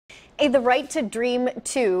The Right to Dream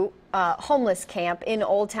 2 homeless camp in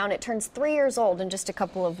Old Town. It turns 3 years old in just a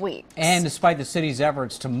couple of weeks. And despite the city's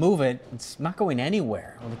efforts to move it, it's not going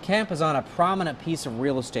anywhere. Well, the camp is on a prominent piece of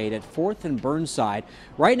real estate at 4th and Burnside,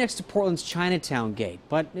 right next to Portland's Chinatown Gate.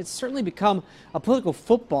 But it's certainly become a political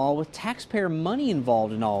football with taxpayer money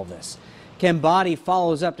involved in all of this. Ken Boddy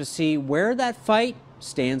follows up to see where that fight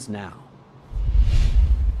stands now.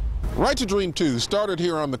 Right to Dream 2 started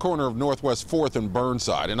here on the corner of Northwest 4th and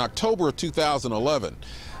Burnside in October of 2011.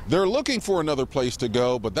 They're looking for another place to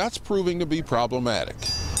go, but that's proving to be problematic.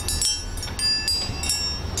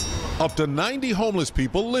 Up to 90 homeless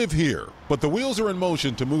people live here, but the wheels are in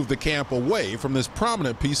motion to move the camp away from this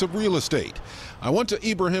prominent piece of real estate. I went to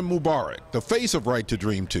Ibrahim Mubarak, the face of Right to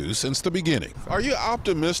Dream 2 since the beginning. Are you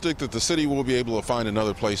optimistic that the city will be able to find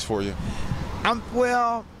another place for you?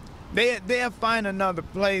 Well, they'll find another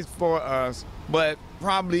place for us, but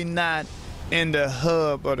probably not in the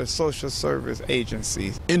hub of the social service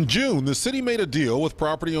agencies. In June, the city made a deal with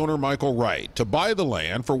property owner Michael Wright to buy the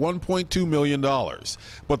land for $1.2 million.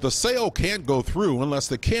 But the sale can't go through unless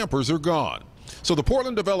the campers are gone. So the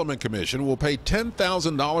Portland Development Commission will pay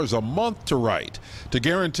 $10,000 a month to Wright to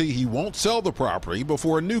guarantee he won't sell the property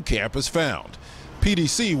before a new camp is found.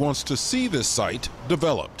 PDC wants to see this site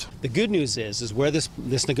developed. The good news is where this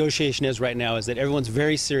negotiation is right now is that everyone's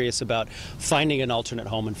very serious about finding an alternate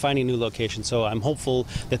home and finding a new location. So I'm hopeful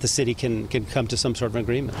that the city can come to some sort of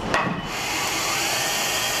agreement.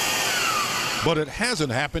 But it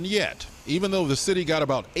hasn't happened yet, even though the city got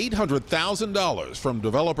about $800,000 from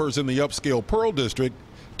developers in the upscale Pearl District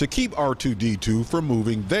to keep R2D2 from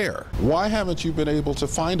moving there. Why haven't you been able to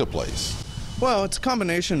find a place? Well, it's a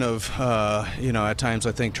combination of, at times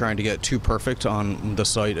I think trying to get too perfect on the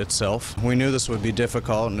site itself. We knew this would be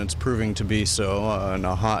difficult, and it's proving to be so in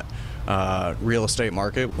a hot real estate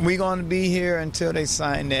market. We're going to be here until they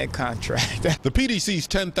sign that contract. The PDC's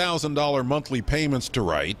 $10,000 monthly payments to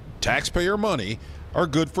Wright, taxpayer money, are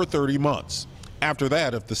good for 30 months. After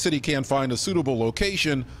that, if the city can't find a suitable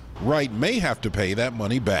location, Wright may have to pay that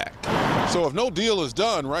money back. So if no deal is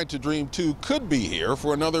done, Right to Dream 2 could be here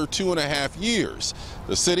for another 2.5 years.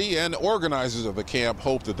 The city and organizers of the camp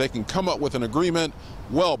hope that they can come up with an agreement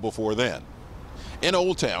well before then. In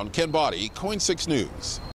Old Town, Ken Boddy, KOIN 6 News.